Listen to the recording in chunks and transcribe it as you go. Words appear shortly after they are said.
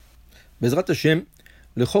Bezrat Hashem,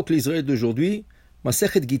 le Hok L'Israel d'aujourd'hui,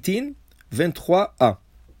 Masechet Gitin, 23a.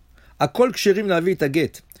 Akol ksherim lavi et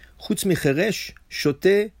haget, chutz micheresh,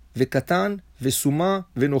 shote, vekatan, vesuma,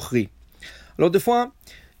 venochri. Alors des fois,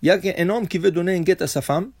 il y a un homme qui veut donner un guet à sa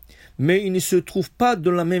femme, mais il ne se trouve pas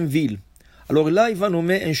dans la même ville. Alors là, il va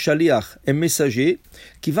nommer un shaliach, un messager,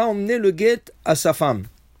 qui va emmener le guet à sa femme.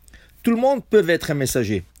 Tout le monde peut être un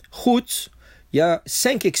messager. Chutz, il y a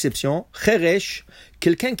 5 exceptions. Cheresh,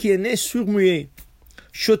 quelqu'un qui est né sourd-muet.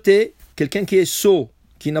 Shoté, quelqu'un qui est sot,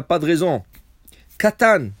 qui n'a pas de raison.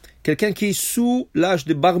 Katan, quelqu'un qui est sous l'âge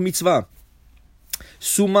de bar mitzvah.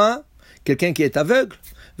 Souma, quelqu'un qui est aveugle.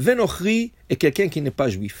 Venochri, et quelqu'un qui n'est pas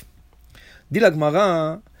juif. Dit la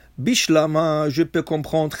Gemara, Bishlama, je peux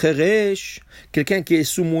comprendre Cheresh, quelqu'un qui est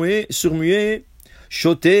sourd-muet.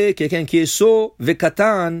 Shoté, quelqu'un qui est sot.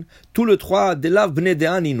 Vekatan, tous les trois, de lav bne de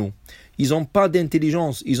aninu. Ils n'ont pas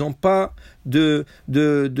d'intelligence, ils n'ont pas de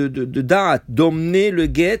date d'emmener le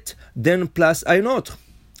guet d'une place à une autre.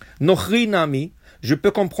 Nochri nami, je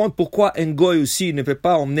peux comprendre pourquoi un goy aussi ne peut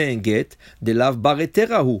pas emmener un guet de lav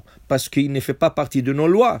bareterahu, parce qu'il ne fait pas partie de nos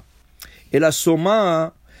lois. Et la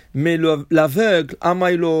soma, mais l'aveugle,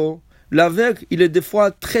 amailo, l'aveugle, il est des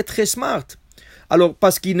fois très très smart. Alors,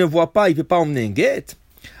 parce qu'il ne voit pas, il ne peut pas emmener un guet.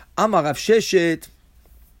 Amarav sheshet.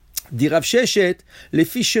 Dit Rav Sheshet, les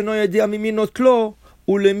fiches noyadé miminotlo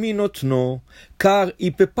ou le minotno, car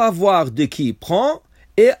il ne peut pas voir de qui il prend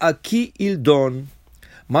et à qui il donne.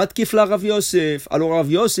 Matkifla Rav Yosef, alors Rav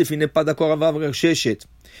Yosef, il n'est pas d'accord avec Rav Sheshet.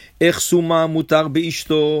 Ersuma mutar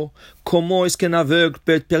beishto, comment est-ce qu'un aveugle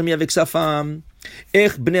peut être permis avec sa femme?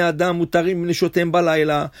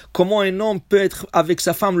 Comment un homme peut être avec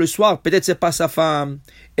sa femme le soir? Peut-être c'est pas sa femme.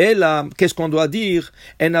 Et là, qu'est-ce qu'on doit dire?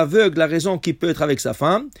 Un aveugle, la raison qu'il peut être avec sa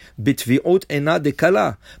femme,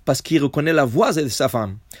 parce qu'il reconnaît la voix de sa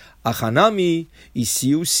femme. Achanami,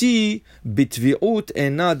 ici aussi,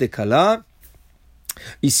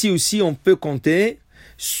 ici aussi on peut compter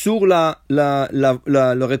sur la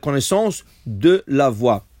reconnaissance de la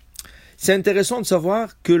voix. C'est intéressant de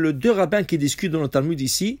savoir que les deux rabbins qui discutent dans le Talmud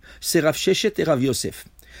ici, c'est Rav Sheshet et Rav Yosef.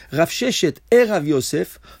 Rav Sheshet et Rav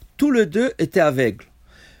Yosef, tous les deux étaient aveugles.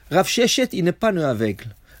 Rav Sheshet, il n'est pas né aveugle.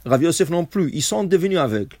 Rav Yosef non plus, ils sont devenus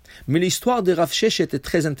aveugles. Mais l'histoire de Rav Sheshet est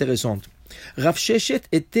très intéressante. Rav Sheshet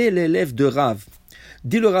était l'élève de Rav.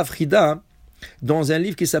 Dit le Rav Chida, dans un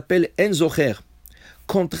livre qui s'appelle En Zocher,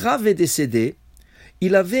 quand Rav est décédé,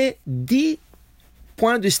 il avait 10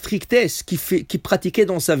 points de strictesse qu'il pratiquait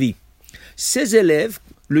dans sa vie. Ses élèves,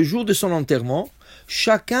 le jour de son enterrement,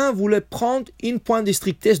 chacun voulait prendre une pointe de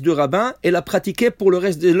strictesse de rabbin et la pratiquer pour le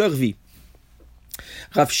reste de leur vie.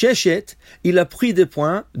 Rav Sheshet, il a pris des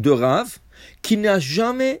points de Rav qui n'a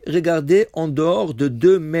jamais regardé en dehors de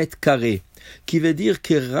 2 mètres carrés, qui veut dire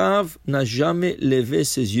que Rav n'a jamais levé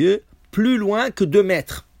ses yeux plus loin que 2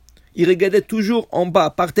 mètres. Il regardait toujours en bas,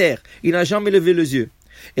 par terre. Il n'a jamais levé les yeux.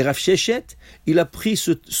 Et Rav Sheshet, il a pris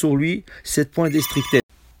sur lui cette pointe de strictesse.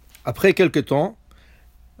 Après quelque temps,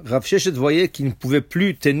 Rav Sheshet voyait qu'il ne pouvait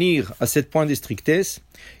plus tenir à cette pointe de strictesse.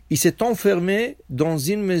 Il s'est enfermé dans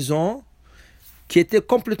une maison qui était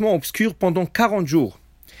complètement obscure pendant 40 jours.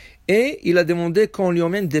 Et il a demandé qu'on lui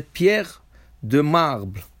emmène des pierres de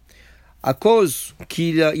marbre. À cause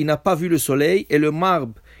qu'il n'a pas vu le soleil et le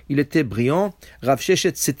marbre, il était brillant, Rav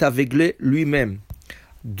Sheshet s'est aveuglé lui-même.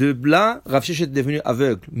 De là, Rav Sheshet est devenu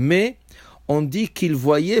aveugle. Mais on dit qu'il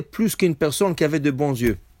voyait plus qu'une personne qui avait de bons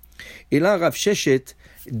yeux. Et là, Rav Sheshet,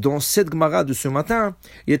 dans cette Gemara de ce matin,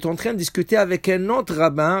 il est en train de discuter avec un autre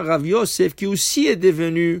rabbin, Rav Yosef, qui aussi est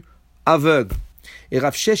devenu aveugle. Et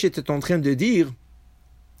Rav Sheshet est en train de dire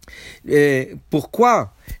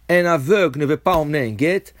pourquoi un aveugle ne veut pas emmener un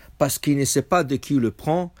guet? Parce qu'il ne sait pas de qui il le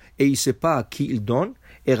prend et il ne sait pas à qui il donne.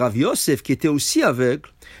 Et Rav Yosef, qui était aussi aveugle,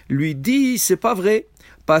 lui dit c'est pas vrai.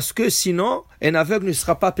 Parce que sinon, un aveugle ne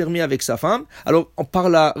sera pas permis avec sa femme. Alors, par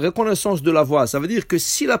la reconnaissance de la voix, ça veut dire que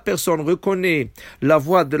si la personne reconnaît la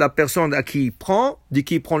voix de la personne à qui il prend, de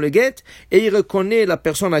qui il prend le guet, et il reconnaît la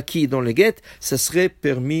personne à qui il donne le guet, ça serait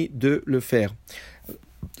permis de le faire.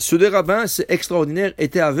 Ceux des rabbins, c'est extraordinaire,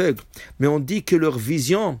 étaient aveugles. Mais on dit que leur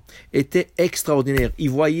vision était extraordinaire.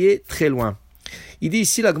 Ils voyaient très loin. Il dit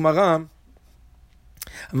ici la Gemara,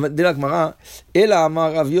 Ela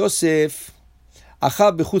amar Rav Yosef,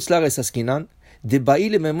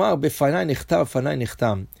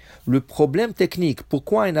 le problème technique,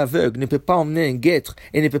 pourquoi un aveugle ne peut pas emmener un guêtre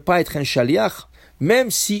et ne peut pas être un shaliach,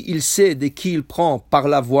 même s'il sait de qui il prend par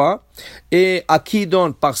la voix et à qui il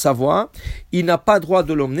donne par sa voix, il n'a pas droit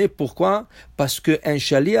de l'emmener. Pourquoi? Parce qu'un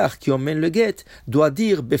shaliach qui emmène le guet doit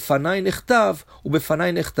dire befanai nechtav ou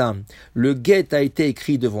befanai nechtam. Le guet a été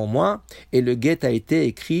écrit devant moi et le guet a été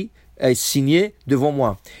écrit est signé devant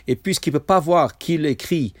moi. Et puisqu'il ne peut pas voir qui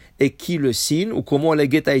l'écrit et qui le signe, ou comment la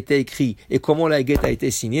guette a été écrit et comment la guette a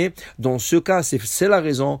été signée, dans ce cas, c'est la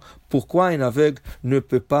raison pourquoi un aveugle ne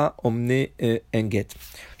peut pas emmener un guette.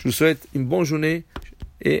 Je vous souhaite une bonne journée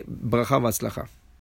et bracha v'atzlacha.